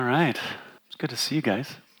right. It's good to see you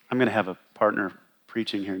guys. I'm going to have a partner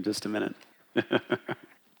preaching here in just a minute.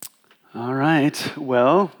 All right.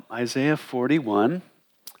 Well, Isaiah 41.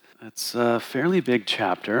 It's a fairly big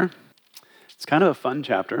chapter. It's kind of a fun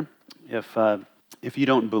chapter. If you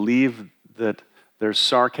don't believe that there's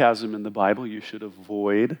sarcasm in the Bible, you should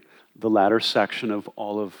avoid the latter section of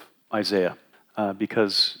all of Isaiah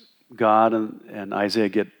because God and Isaiah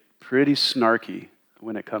get pretty snarky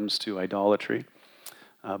when it comes to idolatry,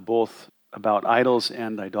 both about idols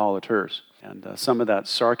and idolaters. And some of that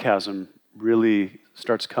sarcasm really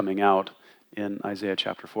starts coming out in Isaiah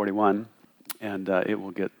chapter 41, and it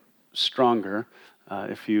will get stronger.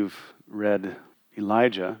 If you've read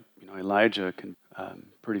Elijah, Elijah can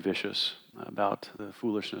pretty vicious about the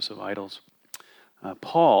foolishness of idols.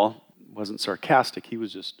 Paul wasn't sarcastic; he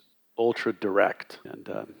was just ultra direct,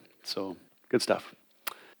 and so good stuff.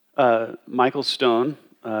 Michael Stone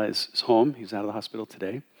is home. He's out of the hospital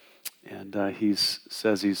today, and he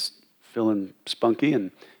says he's feeling spunky,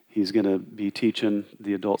 and he's going to be teaching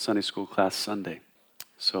the adult Sunday school class Sunday.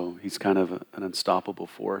 So he's kind of an unstoppable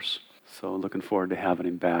force. So looking forward to having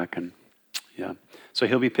him back. And yeah, so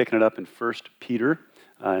he'll be picking it up in 1 Peter,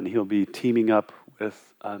 and he'll be teaming up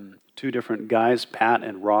with two different guys, Pat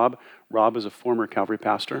and Rob. Rob is a former Calvary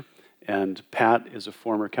pastor, and Pat is a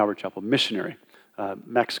former Calvary Chapel missionary.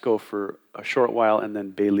 Mexico for a short while, and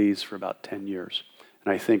then Belize for about 10 years.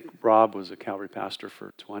 And I think Rob was a Calvary pastor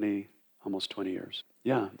for almost 20 years.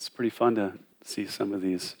 Yeah, it's pretty fun to see some of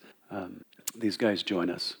these guys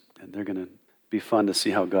join us, and they're going to be fun to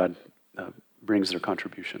see how God brings their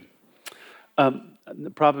contribution.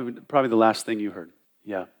 Probably the last thing you heard.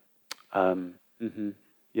 Yeah.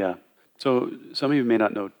 Yeah. So some of you may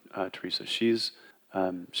not know Teresa. She's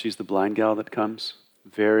the blind gal that comes.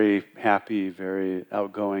 Very happy, very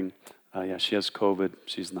outgoing. She has COVID.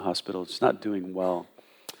 She's in the hospital. She's not doing well.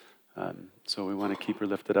 So we want to keep her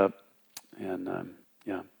lifted up. And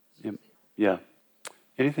yeah.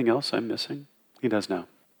 Anything else I'm missing? He does now.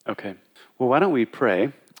 Okay. Well, why don't we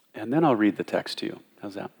pray, and then I'll read the text to you.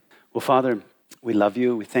 How's that? Well, Father, we love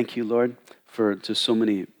you. We thank you, Lord, for just so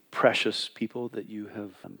many precious people that you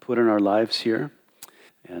have put in our lives here.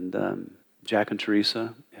 And Jack and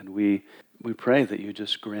Teresa, and we pray that you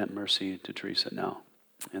just grant mercy to Teresa now,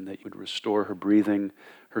 and that you would restore her breathing,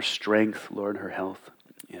 her strength, Lord, her health.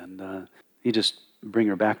 And you just bring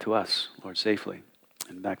her back to us, Lord, safely,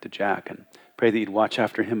 and back to Jack. And pray that you'd watch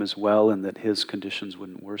after him as well, and that his conditions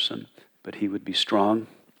wouldn't worsen, but he would be strong.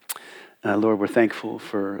 Lord, we're thankful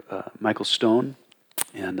for Michael Stone,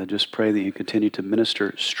 and I just pray that you continue to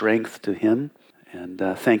minister strength to him. And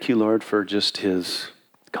thank you, Lord, for just his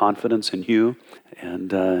confidence in you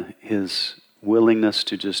and his willingness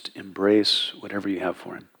to just embrace whatever you have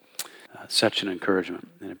for him. Such an encouragement,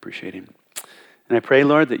 and I appreciate him. And I pray,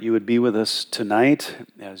 Lord, that you would be with us tonight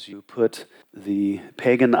as you put the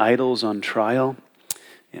pagan idols on trial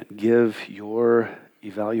and give your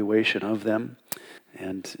evaluation of them.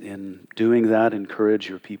 And in doing that, encourage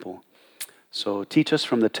your people. So teach us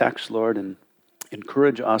from the text, Lord, and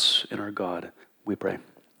encourage us in our God, we pray.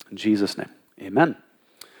 In Jesus' name, amen.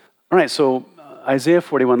 All right, so Isaiah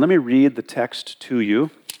 41, let me read the text to you.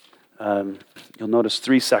 You'll notice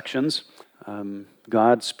three sections.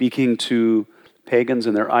 God speaking to pagans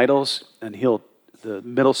and their idols, and the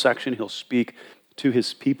middle section, he'll speak to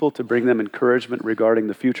his people to bring them encouragement regarding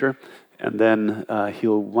the future. And then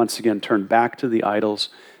he'll once again turn back to the idols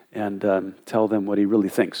and tell them what he really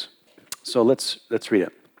thinks. So let's read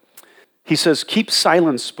it. He says, "Keep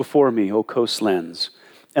silence before me, O coastlands,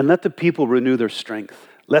 and let the people renew their strength.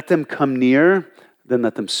 Let them come near, then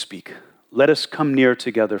let them speak. Let us come near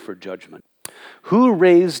together for judgment. Who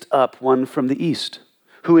raised up one from the east?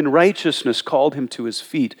 Who in righteousness called him to his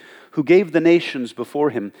feet? Who gave the nations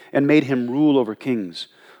before him and made him rule over kings?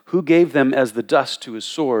 Who gave them as the dust to his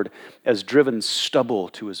sword, as driven stubble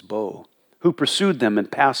to his bow? Who pursued them and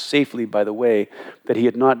passed safely by the way that he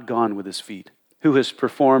had not gone with his feet? Who has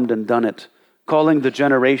performed and done it, calling the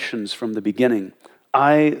generations from the beginning?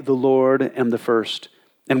 I, the Lord, am the first,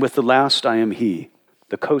 and with the last I am he.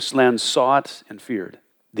 The coastlands saw it and feared.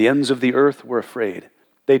 The ends of the earth were afraid.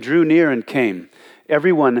 They drew near and came.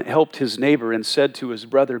 Everyone helped his neighbor and said to his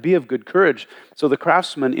brother, 'Be of good courage.' So the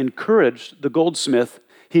craftsman encouraged the goldsmith.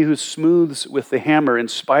 He who smooths with the hammer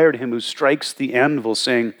inspired him who strikes the anvil,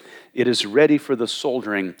 saying, 'It is ready for the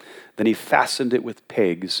soldering.' Then he fastened it with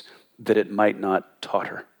pegs, that it might not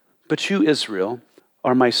totter. But you, Israel,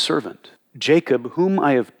 are my servant, Jacob, whom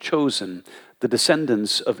I have chosen, the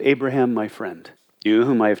descendants of Abraham, my friend. You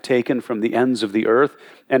whom I have taken from the ends of the earth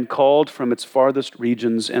and called from its farthest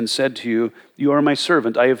regions and said to you, 'You are my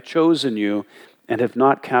servant, I have chosen you, and have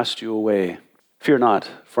not cast you away. Fear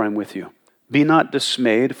not, for I am with you. Be not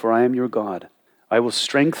dismayed, for I am your God. I will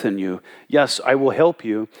strengthen you. Yes, I will help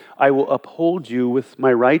you. I will uphold you with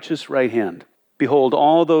my righteous right hand. Behold,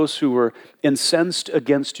 all those who were incensed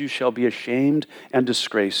against you shall be ashamed and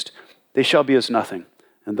disgraced. They shall be as nothing,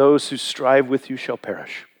 and those who strive with you shall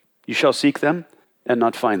perish. You shall seek them and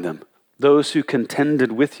not find them. Those who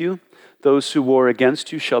contended with you, those who war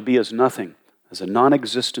against you, shall be as nothing, as a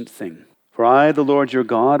non-existent thing. For I, the Lord your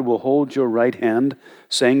God, will hold your right hand,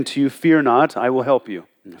 saying to you, fear not, I will help you.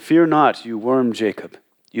 Fear not, you worm Jacob,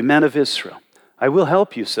 you men of Israel. I will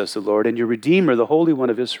help you, says the Lord, and your Redeemer, the Holy One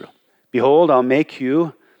of Israel. Behold, I'll make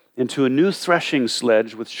you into a new threshing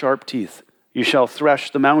sledge with sharp teeth. You shall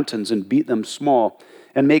thresh the mountains and beat them small,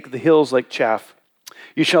 and make the hills like chaff.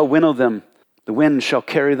 You shall winnow them, the wind shall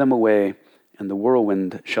carry them away, and the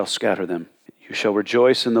whirlwind shall scatter them. You shall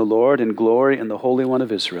rejoice in the Lord and glory in the Holy One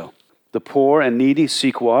of Israel. The poor and needy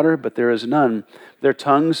seek water, but there is none. Their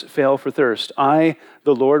tongues fail for thirst. I,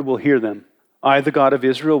 the Lord, will hear them. I, the God of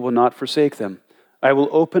Israel, will not forsake them. I will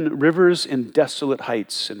open rivers in desolate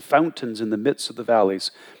heights and fountains in the midst of the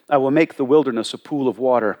valleys. I will make the wilderness a pool of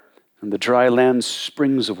water and the dry land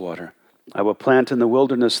springs of water. I will plant in the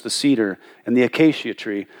wilderness the cedar and the acacia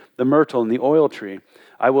tree, the myrtle and the oil tree.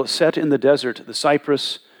 I will set in the desert the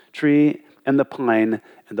cypress tree and the pine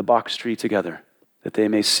and the box tree together, that they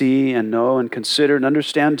may see and know and consider and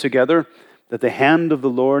understand together that the hand of the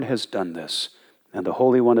Lord has done this, and the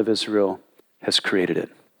Holy One of Israel has created it.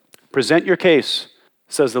 Present your case,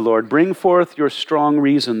 says the Lord. Bring forth your strong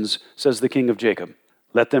reasons, says the King of Jacob.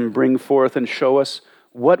 Let them bring forth and show us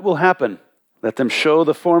what will happen. Let them show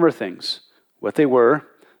the former things, what they were,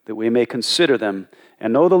 that we may consider them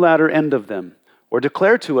and know the latter end of them, or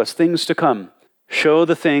declare to us things to come. Show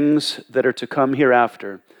the things that are to come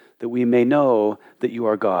hereafter, that we may know that you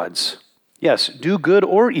are gods. Yes, do good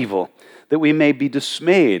or evil, that we may be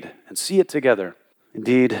dismayed and see it together.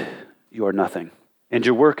 Indeed, you are nothing, and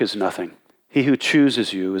your work is nothing. He who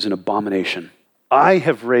chooses you is an abomination. I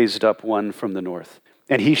have raised up one from the north,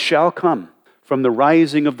 and he shall come. From the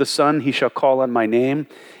rising of the sun he shall call on my name,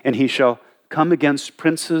 and he shall come against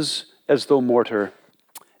princes as though mortar,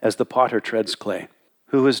 as the potter treads clay.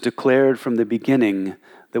 Who has declared from the beginning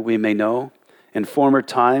that we may know, in former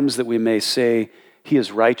times that we may say, he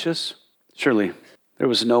is righteous? Surely there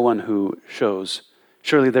was no one who shows.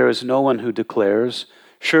 Surely there is no one who declares.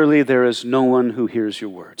 Surely there is no one who hears your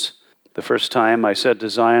words. The first time I said to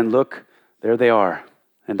Zion, look, there they are,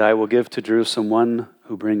 and I will give to Jerusalem one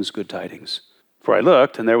who brings good tidings. For I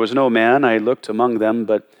looked, and there was no man. I looked among them,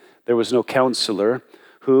 but there was no counselor,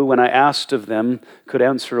 who, when I asked of them, could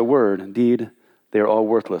answer a word. Indeed, they are all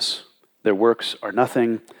worthless. Their works are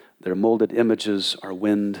nothing. Their molded images are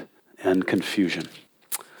wind and confusion.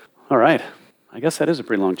 All right. I guess that is a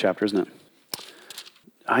pretty long chapter, isn't it?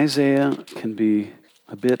 Isaiah can be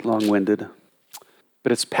a bit long-winded,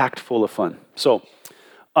 but it's packed full of fun. So,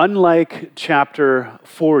 unlike chapter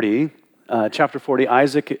 40,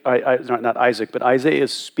 Isaiah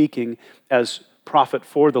is speaking as prophet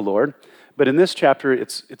for the Lord. But in this chapter,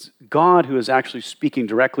 it's God who is actually speaking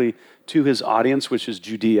directly to his audience, which is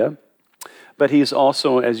Judea. But he's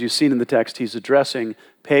also, as you've seen in the text, he's addressing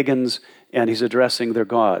pagans and he's addressing their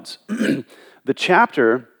gods. The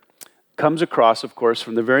chapter comes across, of course,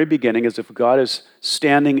 from the very beginning as if God is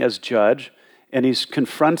standing as judge and he's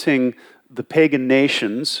confronting the pagan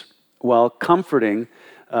nations while comforting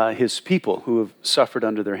his people who have suffered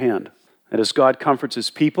under their hand. And as God comforts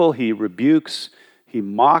his people, he rebukes, he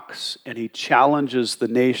mocks, and he challenges the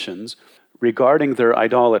nations regarding their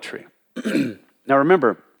idolatry. Now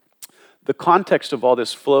remember, the context of all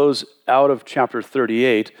this flows out of chapter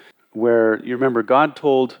 38, where you remember God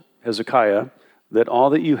told Hezekiah that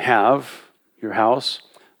all that you have, your house,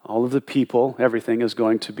 all of the people, everything is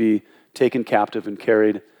going to be taken captive and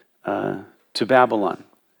carried to Babylon.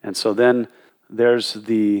 And so then there's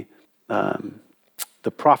the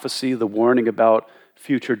prophecy, the warning about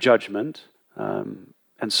future judgment. And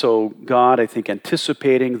so God, I think,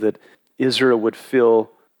 anticipating that Israel would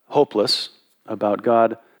feel hopeless about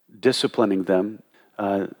God disciplining them.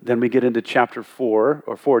 Then we get into chapter 4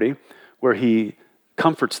 or 40, where he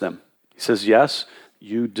comforts them. He says, yes,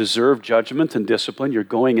 you deserve judgment and discipline. You're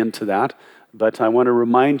going into that. But I want to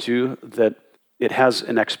remind you that it has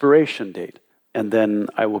an expiration date. And then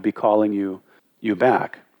I will be calling you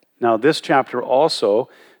back. Now, this chapter also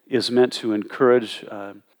is meant to encourage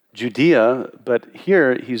Judea, but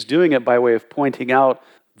here he's doing it by way of pointing out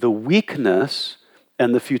the weakness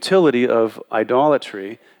and the futility of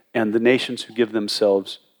idolatry and the nations who give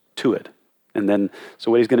themselves to it. And then,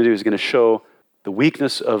 so what he's going to do is he's going to show the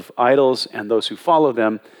weakness of idols and those who follow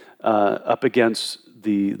them up against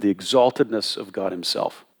the exaltedness of God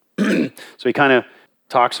himself. So he kind of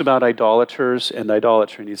talks about idolaters and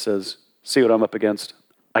idolatry, and he says, see what I'm up against?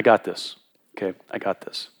 I got this. Okay, I got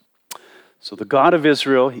this. So the God of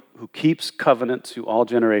Israel, who keeps covenant to all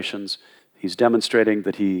generations, he's demonstrating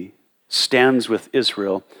that he stands with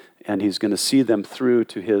Israel, and he's going to see them through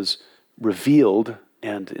to his revealed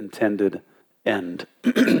and intended end.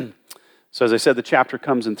 So as I said, the chapter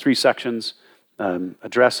comes in 3 sections,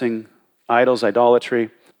 addressing idols, idolatry,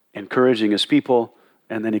 encouraging his people,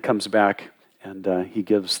 and then he comes back and he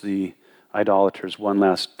gives the idolaters one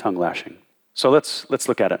last tongue lashing. So let's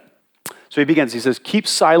look at it. So he begins, he says, keep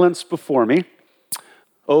silence before me,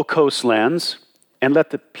 O coastlands, and let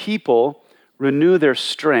the people renew their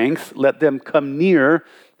strength. Let them come near,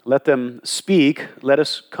 let them speak. Let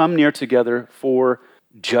us come near together for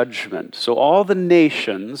judgment. So all the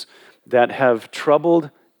nations that have troubled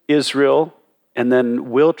Israel and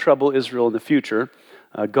then will trouble Israel in the future,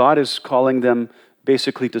 God is calling them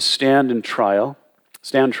basically to stand trial.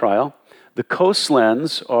 The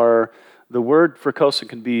coastlands are, the word for coast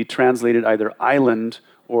can be translated either island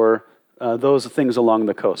or those things along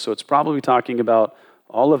the coast. So it's probably talking about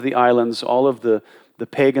all of the islands, all of the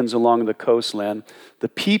pagans along the coastland. The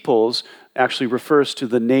peoples actually refers to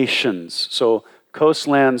the nations. So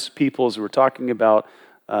coastlands, peoples, we're talking about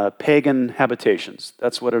pagan habitations.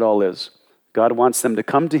 That's what it all is. God wants them to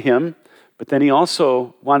come to him, but then he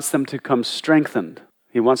also wants them to come strengthened.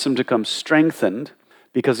 He wants them to come strengthened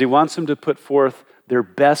because he wants them to put forth their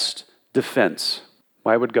best defense.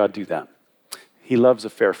 Why would God do that? He loves a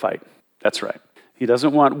fair fight. That's right. He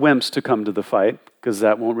doesn't want wimps to come to the fight because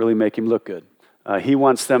that won't really make him look good. He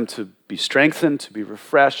wants them to be strengthened, to be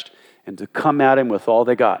refreshed, and to come at him with all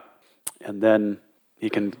they got. And then he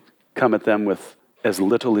can come at them with as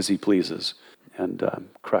little as he pleases and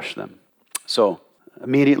crush them. So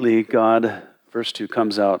immediately God, verse 2,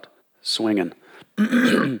 comes out swinging.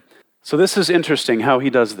 So this is interesting how he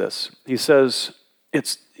does this. He says,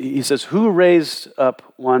 who raised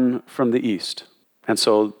up one from the east? And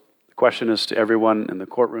so the question is to everyone in the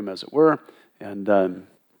courtroom, as it were, and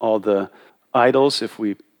all the idols, if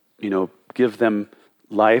we, give them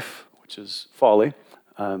life, which is folly,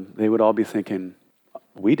 they would all be thinking,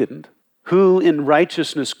 we didn't. Who in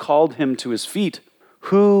righteousness called him to his feet?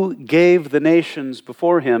 Who gave the nations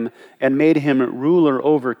before him and made him ruler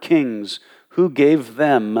over kings? Who gave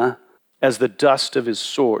them as the dust of his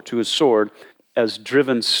sword to his sword, as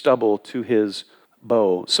driven stubble to his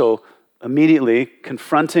bow? So immediately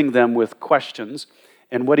confronting them with questions,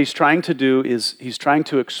 and what he's trying to do is he's trying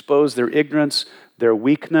to expose their ignorance, their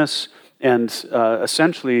weakness, and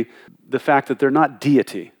essentially the fact that they're not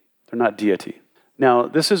deity. They're not deity. Now,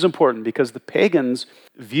 this is important because the pagans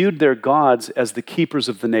viewed their gods as the keepers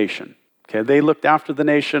of the nation. Okay, they looked after the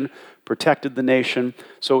nation, protected the nation,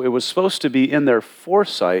 so it was supposed to be in their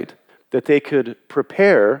foresight that they could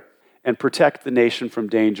prepare and protect the nation from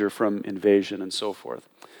danger, from invasion, and so forth.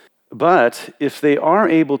 But if they are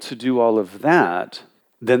able to do all of that,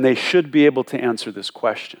 then they should be able to answer this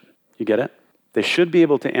question. You get it? They should be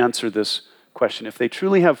able to answer this question. If they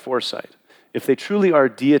truly have foresight, if they truly are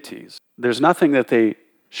deities, there's nothing that they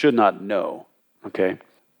should not know, okay?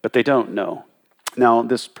 But they don't know. Now,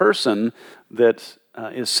 this person that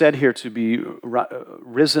is said here to be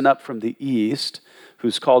risen up from the east,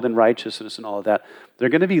 who's called in righteousness and all of that, they're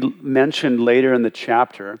going to be mentioned later in the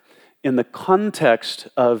chapter in the context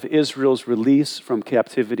of Israel's release from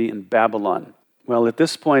captivity in Babylon. Well, at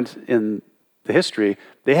this point in the history,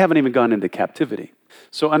 they haven't even gone into captivity.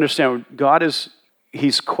 So understand,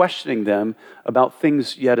 He's questioning them about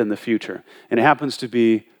things yet in the future. And it happens to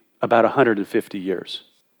be about 150 years.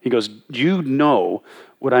 He goes, do you know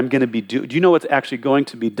what I'm going to be doing? Do you know what's actually going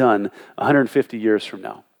to be done 150 years from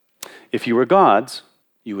now? If you were gods,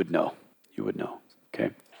 you would know. You would know,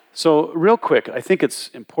 okay? So real quick, I think it's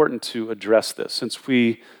important to address this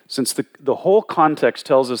since the whole context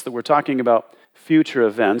tells us that we're talking about future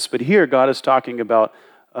events, but here God is talking about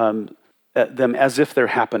them as if they're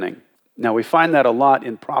happening. Now, we find that a lot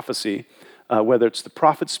in prophecy, whether it's the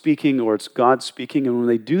prophet speaking or it's God speaking. And when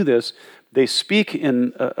they do this, they speak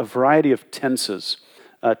in a variety of tenses.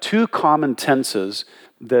 2 common tenses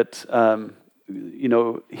that,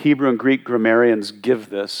 Hebrew and Greek grammarians give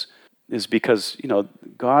this is because,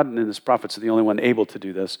 God and his prophets are the only one able to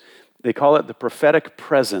do this. They call it the prophetic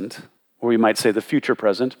present, or we might say the future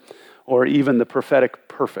present, or even the prophetic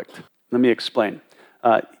perfect. Let me explain.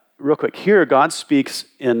 Real quick, here God speaks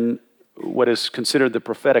in what is considered the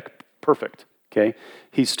prophetic perfect, okay?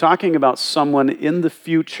 He's talking about someone in the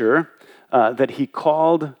future that he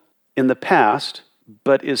called in the past,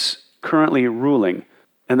 but is currently ruling.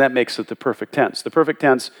 And that makes it the perfect tense. The perfect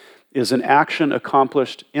tense is an action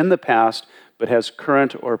accomplished in the past, but has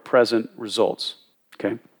current or present results.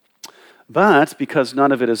 Okay? But because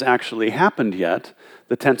none of it has actually happened yet,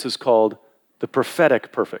 the tense is called the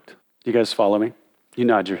prophetic perfect. You guys follow me? You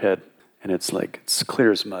nod your head, and it's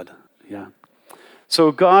clear as mud. Yeah.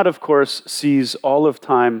 So God, of course, sees all of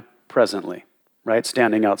time presently, right?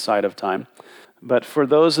 Standing outside of time. But for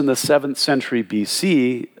those in the 7th century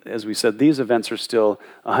BC, as we said, these events are still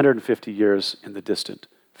 150 years in the distant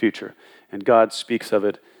future. And God speaks of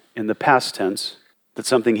it in the past tense, that's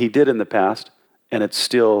something he did in the past, and it's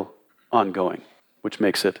still ongoing, which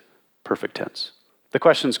makes it perfect tense. The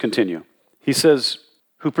questions continue. He says,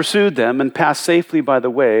 who pursued them and passed safely by the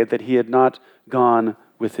way that he had not gone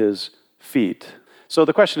with his feet. So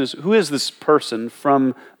the question is, who is this person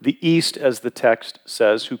from the east, as the text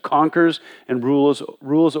says, who conquers and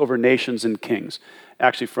rules over nations and kings?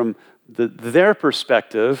 Actually, from their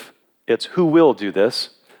perspective, it's who will do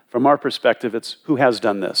this. From our perspective, it's who has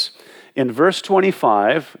done this. In verse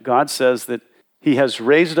 25, God says that he has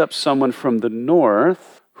raised up someone from the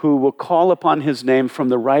north who will call upon his name from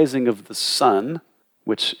the rising of the sun,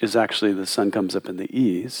 which is actually the sun comes up in the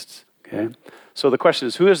east. Okay? So the question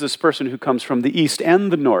is, who is this person who comes from the east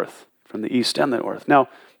and the north? From the east and the north. Now,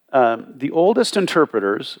 the oldest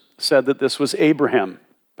interpreters said that this was Abraham.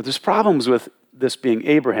 But there's problems with this being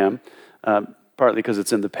Abraham, partly because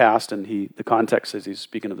it's in the past and the context says he's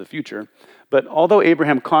speaking of the future. But although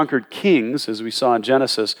Abraham conquered kings, as we saw in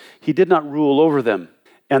Genesis, he did not rule over them.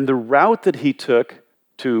 And the route that he took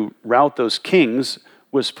to route those kings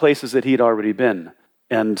was places that he'd already been.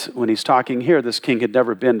 And when he's talking here, this king had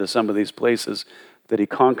never been to some of these places that he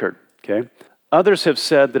conquered. Okay? Others have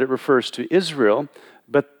said that it refers to Israel,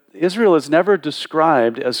 but Israel is never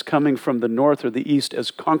described as coming from the north or the east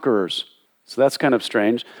as conquerors. So that's kind of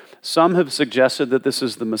strange. Some have suggested that this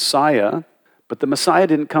is the Messiah, but the Messiah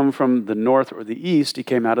didn't come from the north or the east. He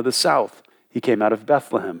came out of the south. He came out of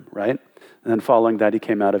Bethlehem, right? And then following that, he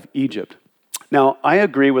came out of Egypt. Now, I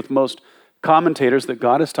agree with most commentators that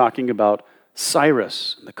God is talking about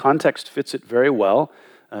Cyrus. The context fits it very well.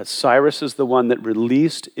 Cyrus is the one that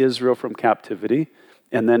released Israel from captivity,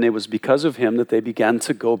 and then it was because of him that they began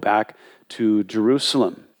to go back to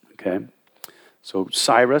Jerusalem. Okay, so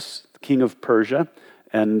Cyrus, the king of Persia,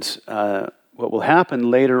 and what will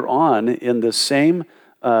happen later on in the same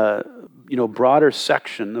broader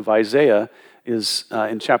section of Isaiah is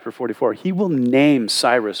in chapter 44. He will name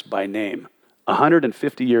Cyrus by name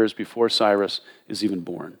 150 years before Cyrus is even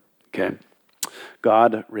born. Okay.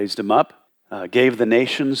 God raised him up, gave the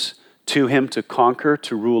nations to him to conquer,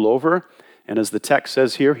 to rule over. And as the text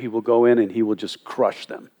says here, he will go in and he will just crush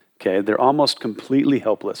them. Okay, they're almost completely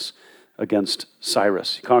helpless against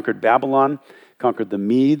Cyrus. He conquered Babylon, conquered the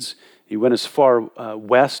Medes. He went as far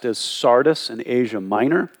west as Sardis in Asia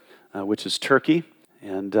Minor, which is Turkey.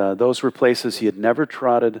 And those were places he had never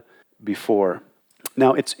trotted before.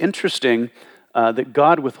 Now, it's interesting that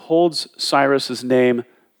God withholds Cyrus's name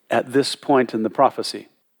at this point in the prophecy,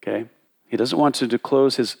 okay? He doesn't want to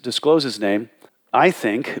disclose his name, I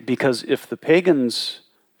think, because if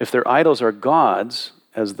their idols are gods,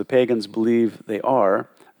 as the pagans believe they are,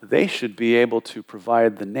 they should be able to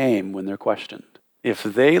provide the name when they're questioned. If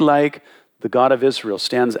they, like the God of Israel,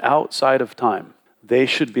 stands outside of time, they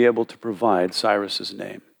should be able to provide Cyrus's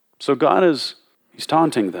name. So God he's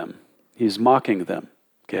taunting them. He's mocking them,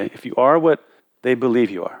 okay? If you are what they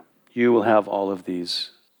believe you are, you will have all of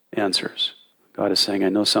these answers. God is saying, I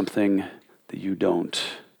know something that you don't.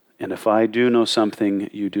 And if I do know something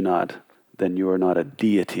you do not, then you are not a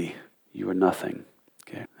deity. You are nothing.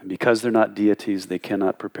 Okay? And because they're not deities, they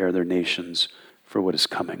cannot prepare their nations for what is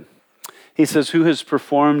coming. He says, who has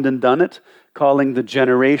performed and done it, calling the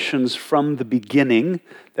generations from the beginning,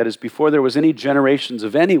 that is, before there was any generations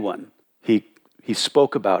of anyone, he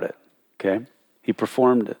spoke about it. Okay? He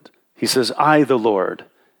performed it. He says, I, the Lord,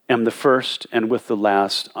 am the first, and with the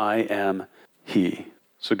last, I am he.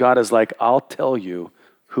 So God is like, I'll tell you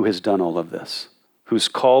who has done all of this, who's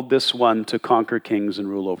called this one to conquer kings and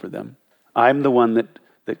rule over them. I'm the one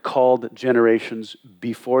that called generations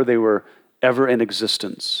before they were ever in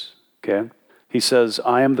existence, okay? He says,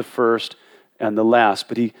 I am the first and the last,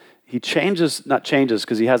 but he not changes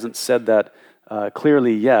because he hasn't said that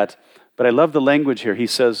clearly yet, but I love the language here. He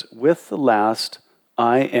says, with the last,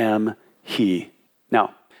 I am he.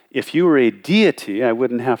 Now, if you were a deity, I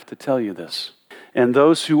wouldn't have to tell you this. And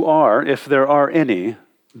those who are, if there are any,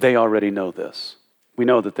 they already know this. We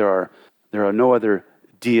know that there are no other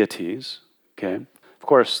deities, okay? Of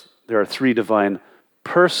course, there are three divine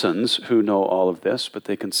persons who know all of this, but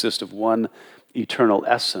they consist of one eternal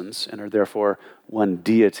essence and are therefore one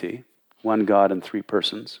deity, one God and three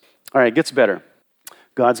persons. All right, it gets better.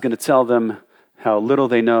 God's going to tell them how little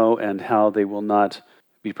they know and how they will not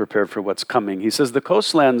be prepared for what's coming. He says, the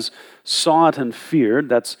coastlands saw it and feared.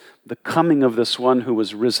 That's the coming of this one who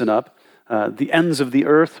was risen up. The ends of the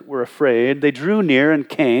earth were afraid. They drew near and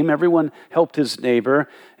came. Everyone helped his neighbor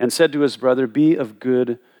and said to his brother, be of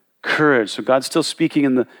good courage. So God's still speaking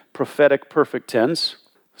in the prophetic perfect tense.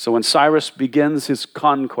 So when Cyrus begins his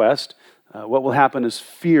conquest, what will happen is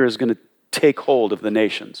fear is going to take hold of the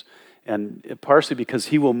nations. And partially because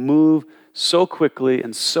he will move so quickly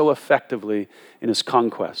and so effectively in his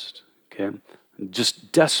conquest. Okay?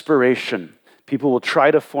 Just desperation. People will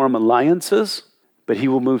try to form alliances, but he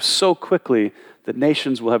will move so quickly that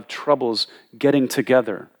nations will have troubles getting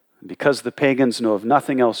together. And because the pagans know of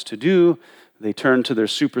nothing else to do, they turn to their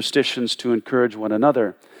superstitions to encourage one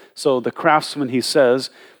another. So the craftsman, he says,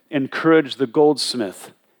 encourage the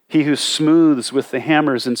goldsmith. He who smooths with the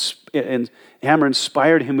hammers and hammer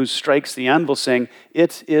inspired him who strikes the anvil, saying,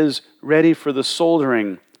 it is ready for the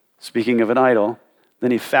soldering. Speaking of an idol,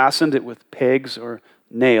 then he fastened it with pegs or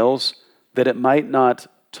nails that it might not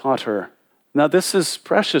totter. Now this is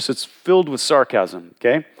precious. It's filled with sarcasm,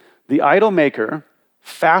 okay? The idol maker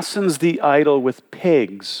fastens the idol with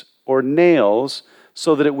pegs or nails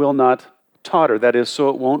so that it will not totter. That is, so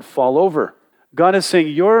it won't fall over. God is saying,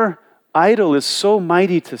 your idol is so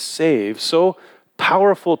mighty to save, so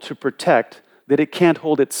powerful to protect, that it can't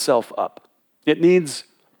hold itself up. It needs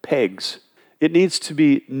pegs. It needs to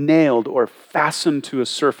be nailed or fastened to a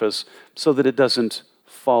surface so that it doesn't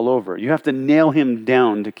fall over. You have to nail him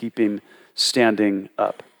down to keep him standing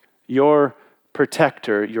up. Your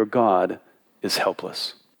protector, your God, is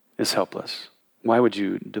helpless. Why would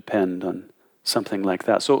you depend on something like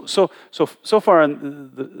that? So far,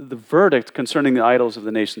 the verdict concerning the idols of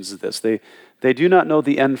the nations is this. They do not know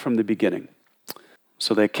the end from the beginning.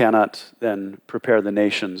 So they cannot then prepare the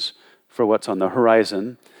nations for what's on the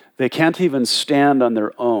horizon. They can't even stand on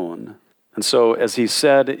their own. And so, as he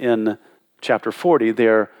said in chapter 40,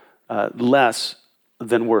 they're less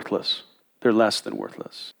than worthless. They're less than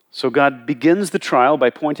worthless. So God begins the trial by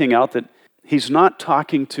pointing out that he's not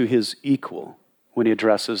talking to his equal when he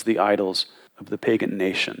addresses the idols of the pagan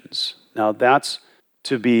nations. Now that's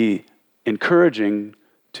to be encouraging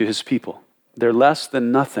to his people. They're less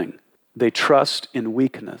than nothing. They trust in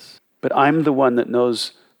weakness. But I'm the one that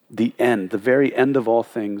knows the end, the very end of all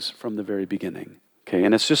things from the very beginning. Okay,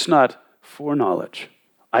 and it's just not foreknowledge.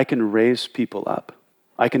 I can raise people up.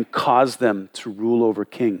 I can cause them to rule over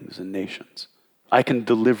kings and nations. I can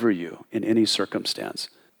deliver you in any circumstance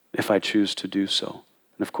if I choose to do so.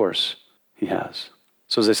 And of course, he has.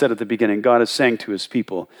 So as I said at the beginning, God is saying to his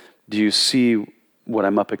people, do you see what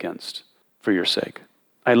I'm up against for your sake?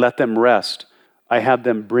 I let them rest. I had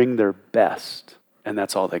them bring their best, and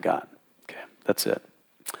that's all they got. Okay, that's it.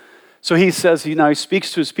 So he says, he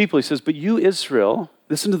speaks to his people. He says, but you, Israel,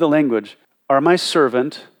 listen to the language, are my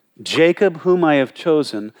servant, Jacob, whom I have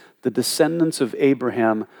chosen, the descendants of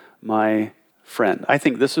Abraham, my friend. I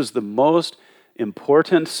think this is the most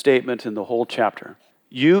important statement in the whole chapter.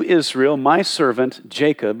 You, Israel, my servant,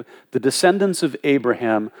 Jacob, the descendants of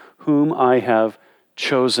Abraham, whom I have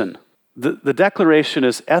chosen. The declaration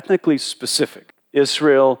is ethnically specific.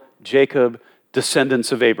 Israel, Jacob,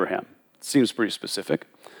 descendants of Abraham. Seems pretty specific.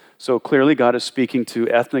 So clearly God is speaking to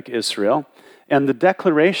ethnic Israel. And the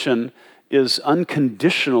declaration is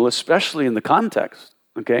unconditional, especially in the context.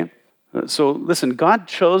 Okay? So listen, God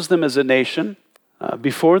chose them as a nation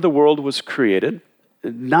before the world was created,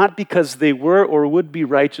 not because they were or would be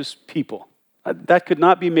righteous people. That could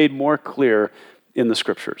not be made more clear in the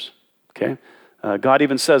scriptures. Okay? God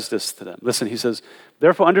even says this to them. Listen, he says,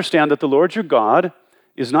 therefore understand that the Lord your God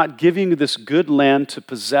is not giving you this good land to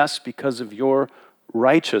possess because of your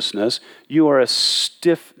righteousness. You are a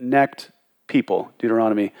stiff-necked people.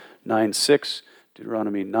 Deuteronomy 9:6,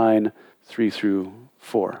 Deuteronomy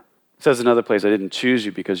 9:3-4. It says in another place, I didn't choose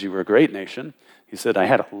you because you were a great nation. He said, I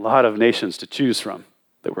had a lot of nations to choose from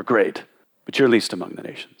that were great, but you're least among the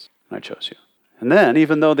nations, and I chose you. And then,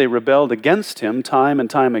 even though they rebelled against him time and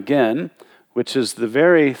time again, which is the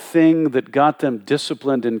very thing that got them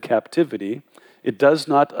disciplined in captivity, it does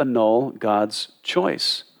not annul God's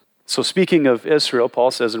choice. So speaking of Israel,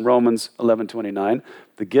 Paul says in Romans 11:29,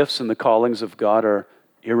 the gifts and the callings of God are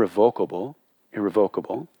irrevocable.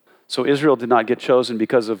 So Israel did not get chosen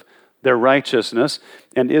because of their righteousness,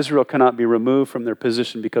 and Israel cannot be removed from their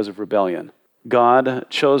position because of rebellion. God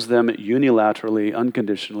chose them unilaterally,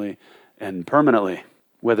 unconditionally, and permanently,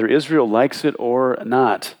 whether Israel likes it or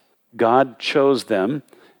not. God chose them,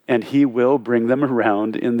 and he will bring them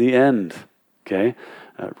around in the end. Okay?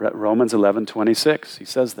 Romans 11:26, he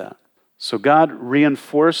says that. So God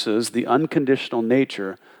reinforces the unconditional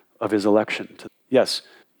nature of his election. Yes,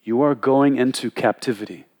 you are going into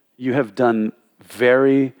captivity. You have done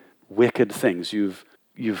very wicked things. You've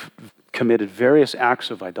committed various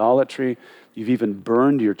acts of idolatry. You've even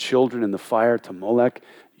burned your children in the fire to Molech.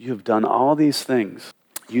 You've done all these things.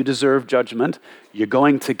 You deserve judgment. You're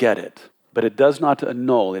going to get it. But it does not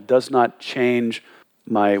annul, it does not change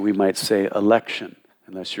my, we might say, election.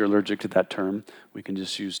 Unless you're allergic to that term, we can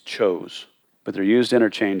just use chose. But they're used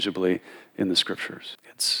interchangeably in the scriptures.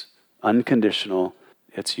 It's unconditional.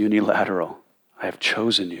 It's unilateral. I have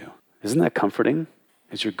chosen you. Isn't that comforting?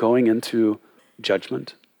 As you're going into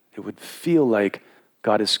judgment, it would feel like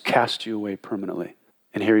God has cast you away permanently.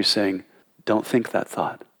 And here he's saying, don't think that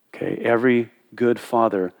thought. Okay? Every good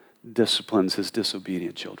father disciplines his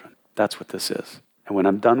disobedient children. That's what this is. And when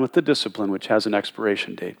I'm done with the discipline, which has an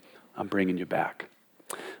expiration date, I'm bringing you back.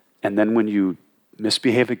 And then when you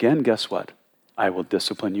misbehave again, guess what? I will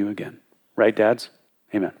discipline you again. Right, dads?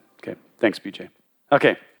 Amen. Okay. Thanks, BJ.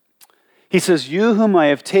 Okay. He says, you whom I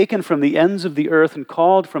have taken from the ends of the earth and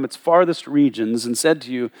called from its farthest regions and said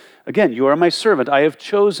to you, again, you are my servant. I have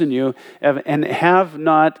chosen you and have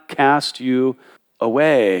not cast you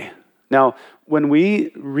away. Now, when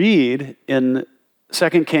we read in 2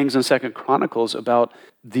 Kings and 2 Chronicles about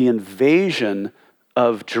the invasion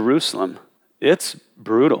of Jerusalem, it's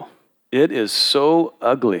brutal. It is so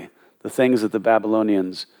ugly, the things that the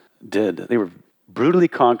Babylonians did. They were brutally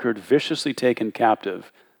conquered, viciously taken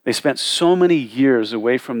captive. They spent so many years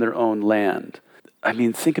away from their own land. I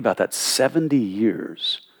mean, think about that, 70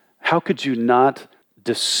 years. How could you not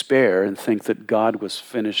despair and think that God was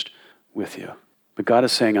finished with you? But God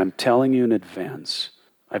is saying, I'm telling you in advance,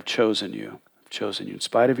 I've chosen you. I've chosen you. In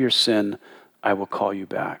spite of your sin, I will call you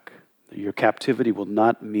back. Your captivity will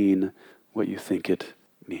not mean what you think it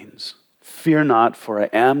means. Fear not, for I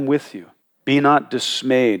am with you. Be not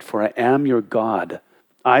dismayed, for I am your God.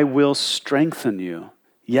 I will strengthen you.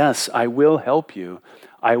 Yes, I will help you.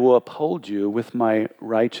 I will uphold you with my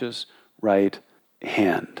righteous right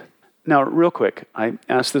hand. Now, real quick, I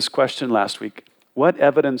asked this question last week. What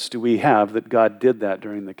evidence do we have that God did that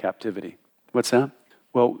during the captivity? What's that?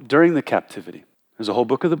 Well, during the captivity, there's a whole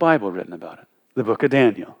book of the Bible written about it. The book of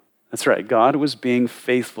Daniel. That's right. God was being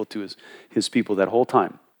faithful to his people that whole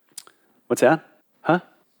time. What's that? Huh?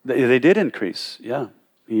 They did increase. Yeah.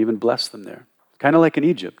 He even blessed them there. Kind of like in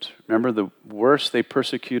Egypt. Remember the worse they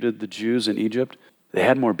persecuted the Jews in Egypt? They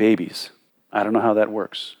had more babies. I don't know how that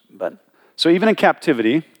works. But so even in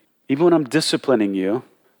captivity, even when I'm disciplining you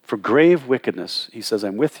for grave wickedness, he says,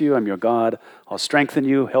 I'm with you, I'm your God, I'll strengthen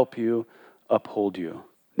you, help you, uphold you.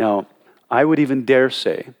 Now, I would even dare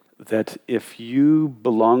say that if you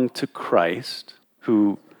belong to Christ,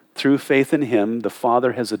 who through faith in him, the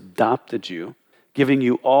Father has adopted you, giving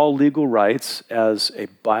you all legal rights as a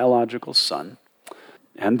biological son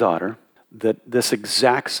and daughter, that this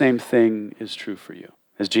exact same thing is true for you.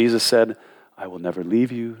 As Jesus said, I will never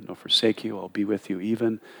leave you nor forsake you. I'll be with you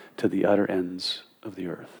even to the utter ends of the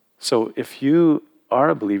earth. So if you are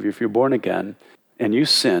a believer, if you're born again and you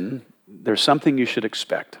sin, there's something you should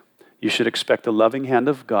expect. You should expect the loving hand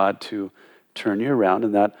of God to turn you around,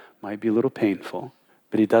 and that might be a little painful,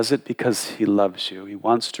 but he does it because he loves you. He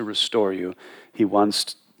wants to restore you. He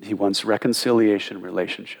wants reconciliation,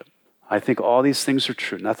 relationship. I think all these things are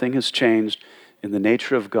true. Nothing has changed in the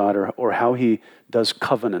nature of God or how he does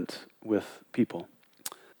covenant with people.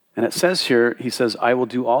 And it says here, he says, I will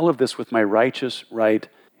do all of this with my righteous right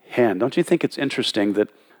hand. Don't you think it's interesting that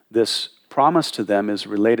this promise to them is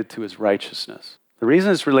related to his righteousness? The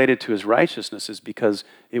reason it's related to his righteousness is because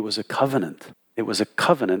it was a covenant. It was a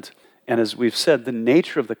covenant, and as we've said, the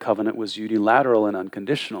nature of the covenant was unilateral and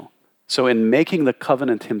unconditional. So in making the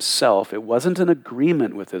covenant himself, it wasn't an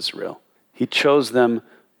agreement with Israel. He chose them,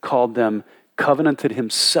 called them, covenanted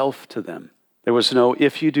himself to them. There was no,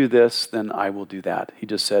 if you do this, then I will do that. He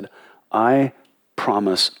just said, I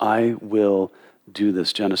promise I will do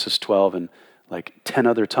this. Genesis 12 and like 10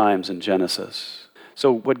 other times in Genesis.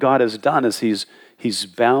 So what God has done is he's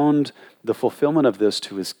bound the fulfillment of this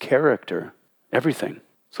to his character, everything.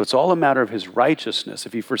 So it's all a matter of his righteousness.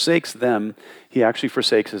 If he forsakes them, he actually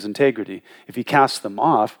forsakes his integrity. If he casts them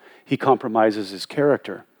off, he compromises his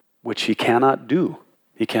character, which he cannot do.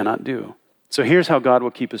 He cannot do. So here's how God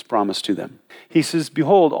will keep his promise to them. He says,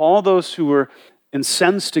 behold, all those who were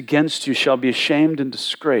incensed against you shall be ashamed and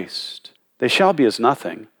disgraced. They shall be as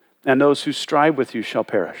nothing, and those who strive with you shall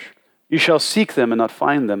perish. You shall seek them and not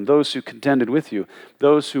find them. Those who contended with you,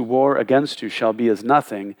 those who war against you shall be as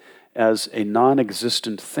nothing, as a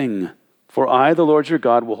non-existent thing. For I, the Lord your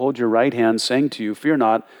God, will hold your right hand, saying to you, fear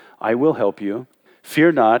not, I will help you.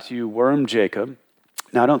 Fear not, you worm Jacob.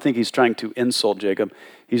 Now, I don't think he's trying to insult Jacob.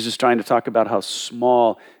 He's just trying to talk about how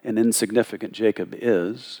small and insignificant Jacob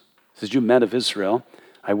is. He says, you men of Israel,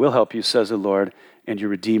 I will help you, says the Lord, and your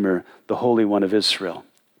Redeemer, the Holy One of Israel.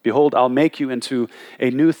 Behold, I'll make you into a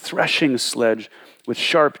new threshing sledge with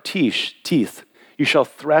sharp teeth. You shall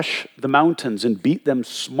thresh the mountains and beat them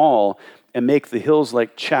small and make the hills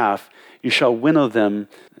like chaff. You shall winnow them.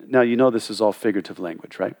 Now, you know this is all figurative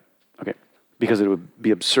language, right? Okay. Because it would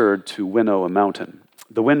be absurd to winnow a mountain.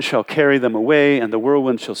 The wind shall carry them away, and the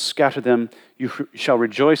whirlwind shall scatter them. You shall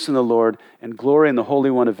rejoice in the Lord and glory in the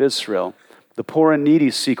Holy One of Israel. The poor and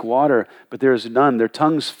needy seek water, but there is none. Their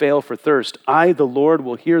tongues fail for thirst. I, the Lord,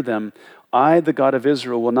 will hear them. I, the God of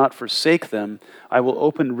Israel, will not forsake them. I will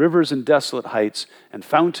open rivers in desolate heights and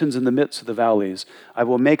fountains in the midst of the valleys. I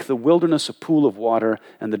will make the wilderness a pool of water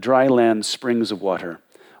and the dry land springs of water.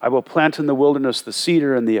 I will plant in the wilderness the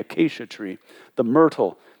cedar and the acacia tree, the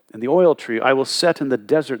myrtle and the oil tree. I will set in the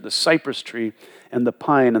desert the cypress tree and the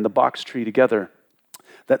pine and the box tree together,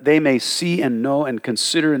 that they may see and know and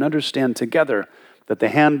consider and understand together that the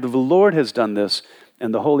hand of the Lord has done this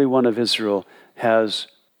and the Holy One of Israel has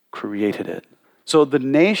created it. So the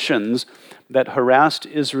nations that harassed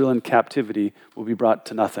Israel in captivity will be brought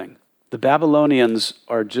to nothing. The Babylonians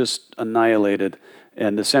are just annihilated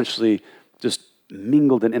and essentially just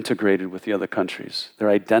mingled and integrated with the other countries. Their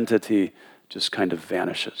identity just kind of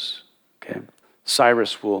vanishes. Okay?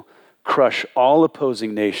 Cyrus will crush all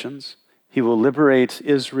opposing nations. He will liberate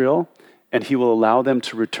Israel, and he will allow them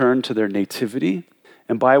to return to their nativity.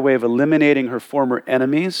 And by way of eliminating her former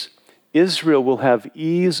enemies, Israel will have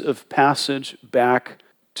ease of passage back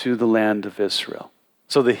to the land of Israel.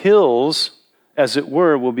 So the hills, as it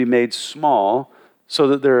were, will be made small so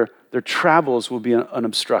that their travels will be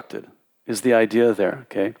unobstructed, is the idea there,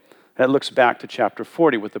 okay? That looks back to chapter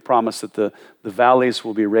 40 with the promise that the valleys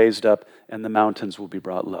will be raised up and the mountains will be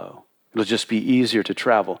brought low. It'll just be easier to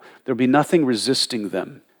travel. There'll be nothing resisting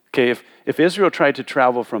them. Okay, if Israel tried to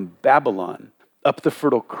travel from Babylon up the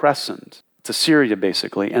Fertile Crescent to Syria,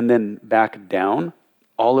 basically, and then back down,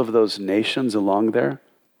 all of those nations along there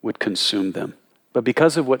would consume them. But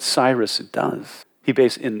because of what Cyrus does, he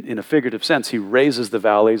in a figurative sense, he raises the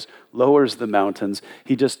valleys, lowers the mountains.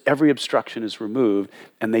 Every obstruction is removed,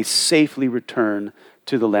 and they safely return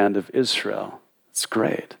to the land of Israel. It's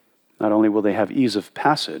great. Not only will they have ease of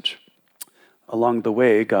passage, along the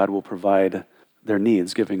way, God will provide their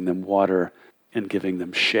needs, giving them water and giving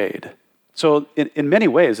them shade. So in many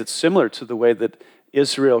ways, it's similar to the way that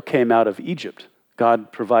Israel came out of Egypt.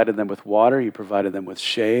 God provided them with water. He provided them with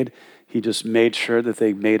shade. He just made sure that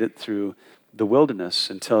they made it through the wilderness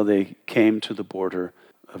until they came to the border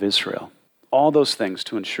of Israel. All those things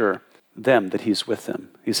to ensure them that he's with them.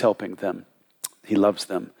 He's helping them. He loves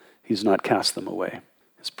them. He's not cast them away.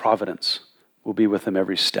 His providence will be with them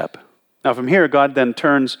every step. Now from here, God then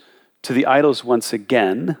turns to the idols once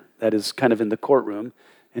again, that is kind of in the courtroom,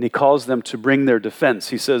 and he calls them to bring their defense.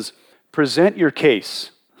 He says, present your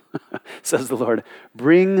case, says the Lord.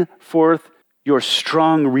 Bring forth your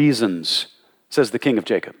strong reasons, says the King of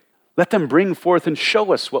Jacob. Let them bring forth and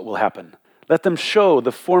show us what will happen. Let them show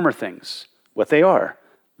the former things, what they are,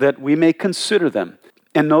 that we may consider them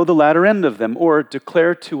and know the latter end of them, or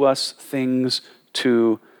declare to us things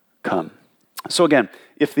to come. So again,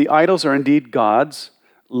 if the idols are indeed gods,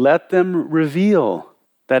 let them reveal.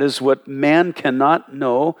 That is what man cannot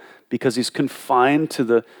know because he's confined to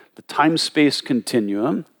the time-space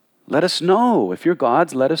continuum. Let us know. If you're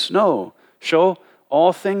gods, let us know. Show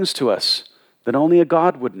all things to us that only a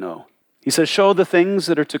God would know. He says, show the things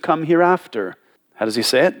that are to come hereafter. How does he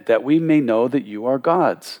say it? That we may know that you are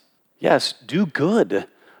gods. Yes, do good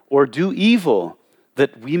or do evil,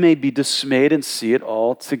 that we may be dismayed and see it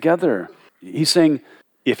all together. He's saying,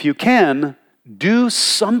 if you can, do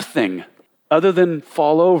something other than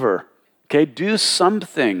fall over. Okay, do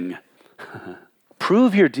something.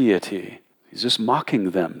 Prove your deity. He's just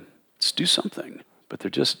mocking them. Let's do something. But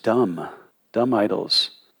they're just dumb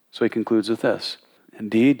idols. So he concludes with this.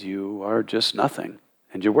 Indeed, you are just nothing,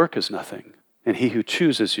 and your work is nothing. And he who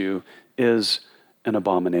chooses you is an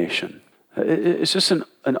abomination. It's just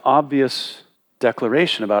an obvious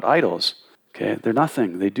declaration about idols. Okay, they're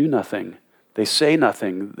nothing. They do nothing. They say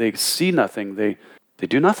nothing. They see nothing. They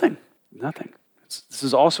do nothing. Nothing. This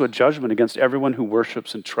is also a judgment against everyone who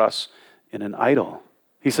worships and trusts in an idol.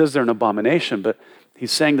 He says they're an abomination, but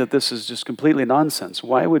he's saying that this is just completely nonsense.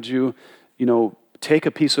 Why would you take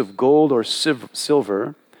a piece of gold or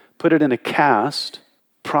silver, put it in a cast,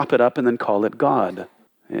 prop it up, and then call it God?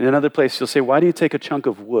 In another place, he'll say, why do you take a chunk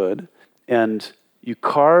of wood and you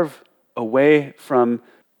carve away from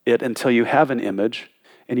it until you have an image,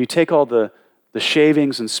 and you take all the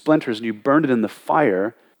shavings and splinters and you burn it in the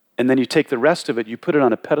fire, and then you take the rest of it, you put it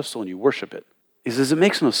on a pedestal and you worship it. He says, it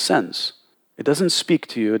makes no sense. It doesn't speak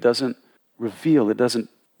to you. It doesn't reveal. It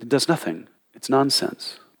does nothing. It's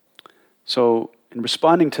nonsense. So in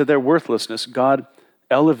responding to their worthlessness, God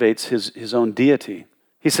elevates his own deity.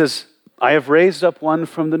 He says, I have raised up one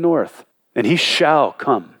from the north, and he shall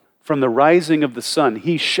come. From the rising of the sun,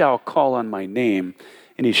 he shall call on my name,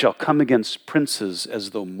 and he shall come against princes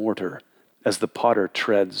as though mortar, as the potter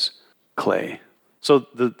treads clay. So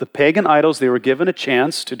the pagan idols, they were given a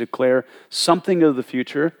chance to declare something of the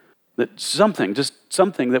future, just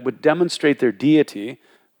something that would demonstrate their deity,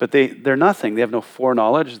 but they're nothing. They have no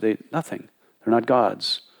foreknowledge. Nothing. They're not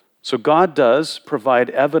gods. So God does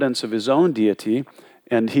provide evidence of his own deity,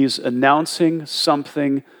 and he's announcing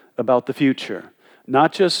something about the future.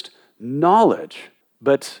 Not just knowledge,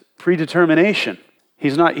 but predetermination.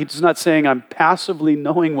 He's not saying, I'm passively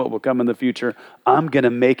knowing what will come in the future. I'm going to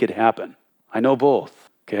make it happen. I know both,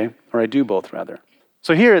 okay? Or I do both, rather.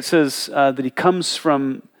 So here it says that he comes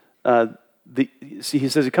from he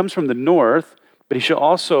says he comes from the north, but he shall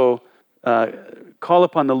also call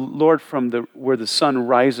upon the Lord from where the sun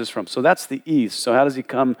rises from. So that's the east. So how does he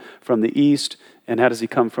come from the east, and how does he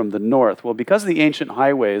come from the north? Well, because of the ancient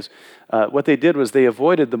highways, what they did was they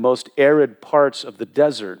avoided the most arid parts of the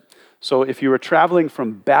desert. So if you were traveling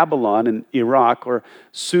from Babylon in Iraq or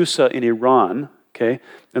Susa in Iran, okay,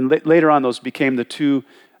 and later on those became the two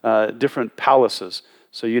different palaces.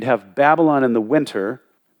 So you'd have Babylon in the winter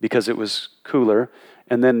because it was cooler,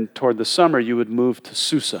 and then toward the summer you would move to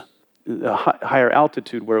Susa, a higher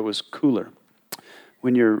altitude where it was cooler.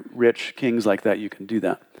 When you're rich, kings like that, you can do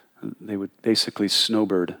that. They would basically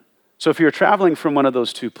snowbird. So if you're traveling from one of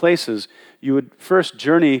those two places, you would first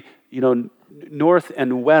journey, north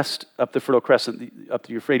and west up the Fertile Crescent, up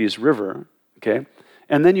the Euphrates River, okay?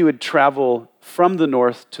 And then you would travel from the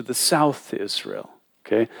north to the south to Israel,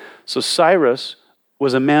 okay? So Cyrus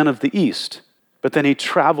was a man of the east, but then he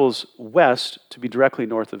travels west to be directly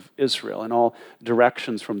north of Israel, and all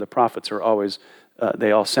directions from the prophets are always,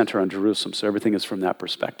 they all center on Jerusalem, so everything is from that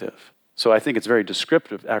perspective. So I think it's very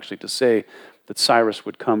descriptive, actually, to say that Cyrus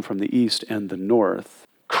would come from the east and the north,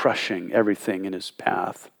 crushing everything in his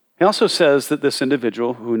path. He also says that this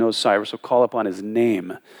individual who knows Cyrus will call upon his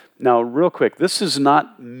name. Now, real quick, this does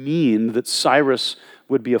not mean that Cyrus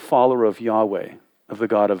would be a follower of Yahweh, of the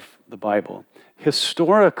God of the Bible.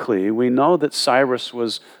 Historically, we know that Cyrus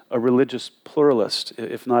was a religious pluralist,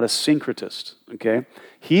 if not a syncretist, okay?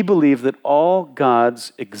 He believed that all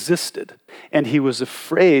gods existed, and he was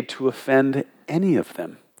afraid to offend any of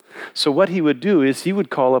them. So what he would do is he would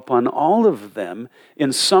call upon all of them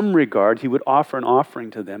in some regard. He would offer an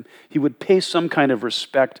offering to them. He would pay some kind of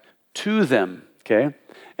respect to them, okay?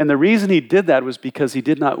 And the reason he did that was because he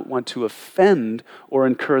did not want to offend or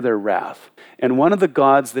incur their wrath. And one of the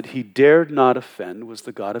gods that he dared not offend was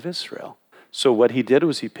the God of Israel. So what he did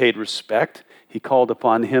was he paid respect. He called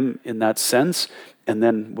upon him in that sense. And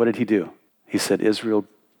then what did he do? He said, Israel,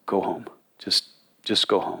 go home. Just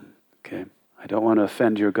go home, okay? I don't want to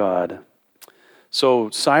offend your God.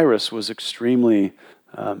 So Cyrus was extremely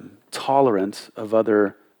tolerant of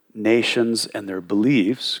other nations and their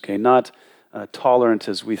beliefs, okay? Not tolerant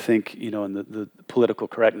as we think, in the political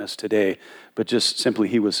correctness today, but just simply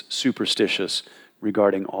he was superstitious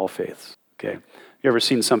regarding all faiths, okay? You ever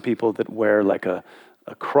seen some people that wear like a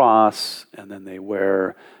cross, and then they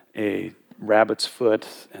wear a rabbit's foot,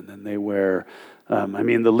 and then they wear,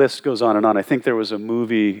 the list goes on and on. I think there was a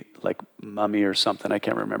movie like Mummy or something, I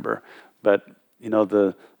can't remember, but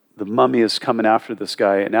the mummy is coming after this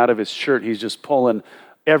guy, and out of his shirt he's just pulling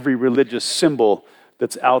every religious symbol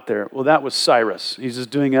that's out there. Well, that was Cyrus. He's just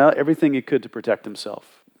doing everything he could to protect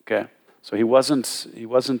himself, okay? So he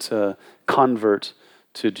wasn't a convert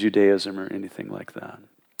to Judaism or anything like that.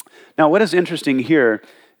 Now, what is interesting here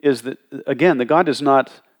is that, again, the God does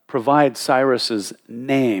not provide Cyrus's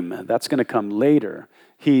name. That's going to come later.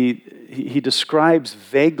 He describes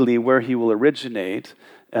vaguely where he will originate,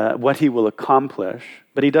 what he will accomplish,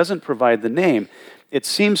 but he doesn't provide the name. It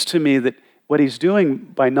seems to me that what he's doing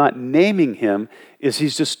by not naming him is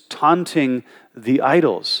he's just taunting the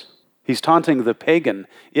idols. He's taunting the pagan.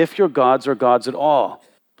 If your gods are gods at all,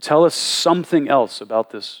 tell us something else about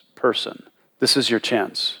this person. This is your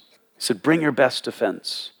chance. He said, bring your best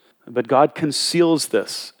defense. But God conceals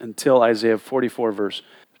this until Isaiah 44, verse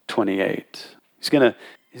 28. He's going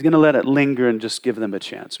to let it linger and just give them a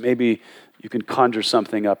chance. Maybe you can conjure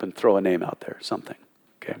something up and throw a name out there, something.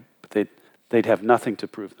 Okay? But they'd have nothing to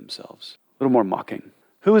prove themselves. A little more mocking.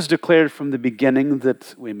 Who is declared from the beginning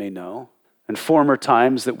that we may know, and former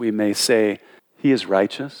times that we may say, he is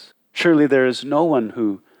righteous? Surely there is no one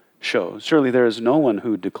who shows. Surely there is no one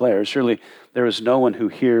who declares. Surely there is no one who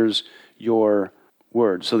hears your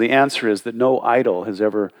word. So the answer is that no idol has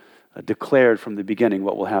ever declared from the beginning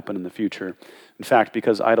what will happen in the future. In fact,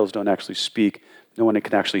 because idols don't actually speak, no one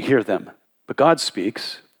can actually hear them. But God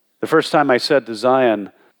speaks. The first time I said to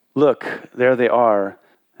Zion, look, there they are,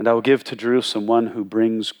 and I will give to Jerusalem one who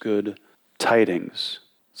brings good tidings.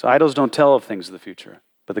 So idols don't tell of things of the future,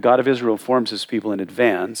 but the God of Israel informs his people in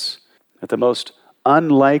advance at the most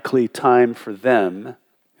unlikely time for them,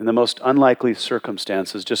 in the most unlikely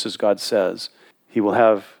circumstances, just as God says, he will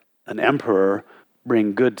have an emperor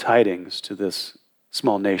bring good tidings to this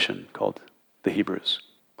small nation called the Hebrews,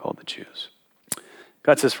 called the Jews.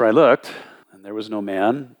 God says, for I looked, and there was no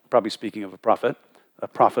man, probably speaking of a prophet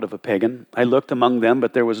of a pagan. I looked among them,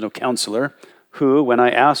 but there was no counselor, who, when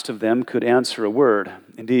I asked of them, could answer a word.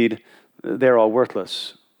 Indeed, they're all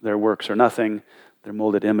worthless. Their works are nothing. Their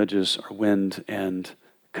molded images are wind and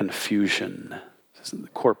confusion. This is the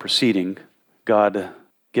court proceeding. God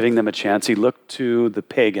giving them a chance. He looked to the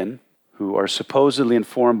pagan, who are supposedly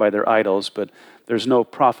informed by their idols, but there's no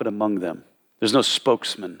prophet among them. There's no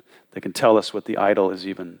spokesman that can tell us what the idol is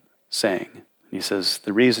even saying. And he says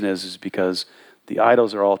the reason is because the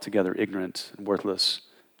idols are altogether ignorant and worthless,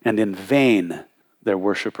 and in vain their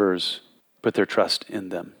worshipers put their trust in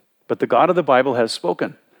them. But the God of the Bible has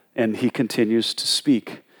spoken, and he continues to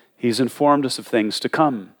speak. He's informed us of things to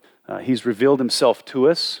come. He's revealed himself to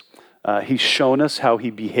us. He's shown us how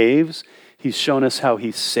he behaves. He's shown us how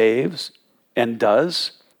he saves and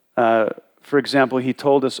does. For example, he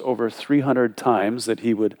told us over 300 times that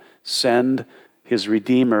he would send his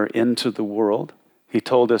Redeemer into the world. He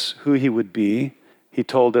told us who he would be. He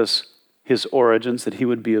told us his origins, that he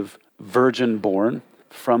would be of virgin born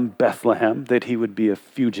from Bethlehem, that he would be a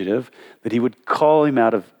fugitive, that he would call him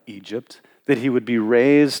out of Egypt, that he would be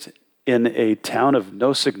raised in a town of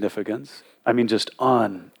no significance. I mean, just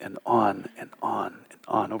on and on and on and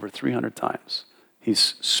on, over 300 times.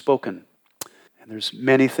 He's spoken, and there's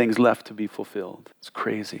many things left to be fulfilled. It's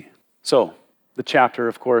crazy. So, the chapter,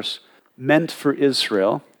 of course, meant for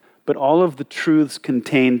Israel, but all of the truths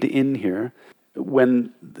contained in here,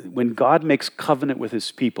 when God makes covenant with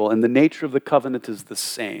his people, and the nature of the covenant is the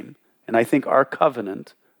same, and I think our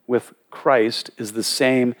covenant with Christ is the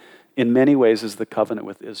same in many ways as the covenant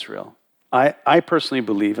with Israel. I personally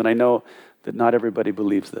believe, and I know that not everybody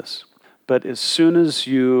believes this, but as soon as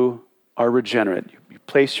you are regenerate, you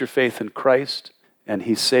place your faith in Christ and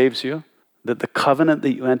he saves you, that the covenant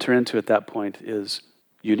that you enter into at that point is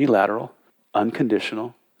unilateral,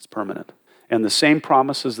 unconditional, it's permanent. And the same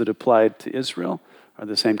promises that applied to Israel are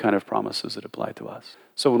the same kind of promises that apply to us.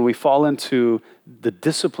 So when we fall into the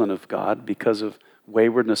discipline of God because of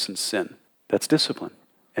waywardness and sin, that's discipline.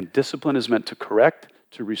 And discipline is meant to correct,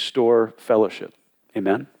 to restore fellowship.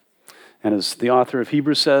 Amen? And as the author of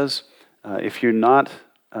Hebrews says, if you're not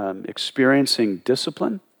experiencing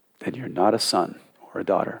discipline, then you're not a son or a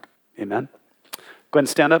daughter. Amen? Go ahead and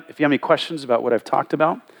stand up. If you have any questions about what I've talked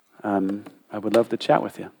about, I would love to chat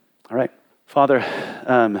with you. All right. Father,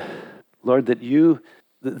 Lord, that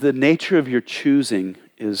the nature of your choosing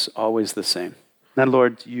is always the same. And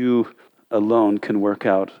Lord, you alone can work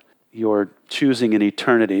out your choosing in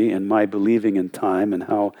eternity and my believing in time and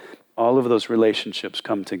how all of those relationships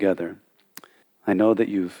come together. I know that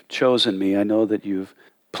you've chosen me. I know that you've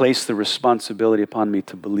placed the responsibility upon me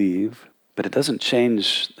to believe, but it doesn't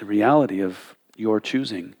change the reality of your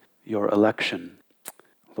choosing, your election.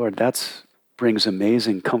 Lord, that brings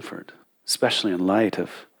amazing comfort, especially in light of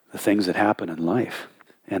the things that happen in life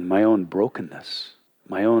and my own brokenness,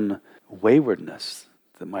 my own waywardness,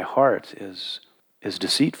 that my heart is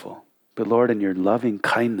deceitful. But Lord, in your loving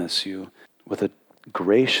kindness, you, with a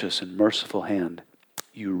gracious and merciful hand,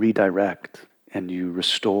 you redirect and you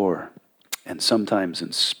restore, and sometimes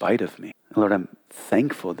in spite of me. Lord, I'm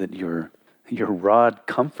thankful that your rod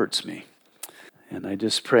comforts me. And I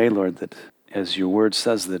just pray, Lord, that as your word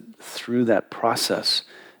says, that through that process,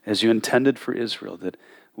 as you intended for Israel, that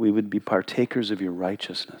we would be partakers of your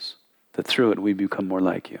righteousness, that through it we become more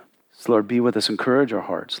like you. So Lord, be with us, encourage our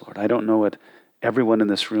hearts, Lord. I don't know what everyone in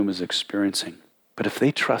this room is experiencing, but if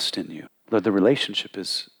they trust in you, Lord, the relationship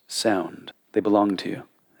is sound. They belong to you.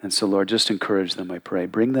 And so, Lord, just encourage them, I pray.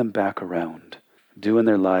 Bring them back around. Do in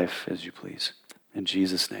their life as you please. In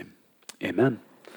Jesus' name, amen.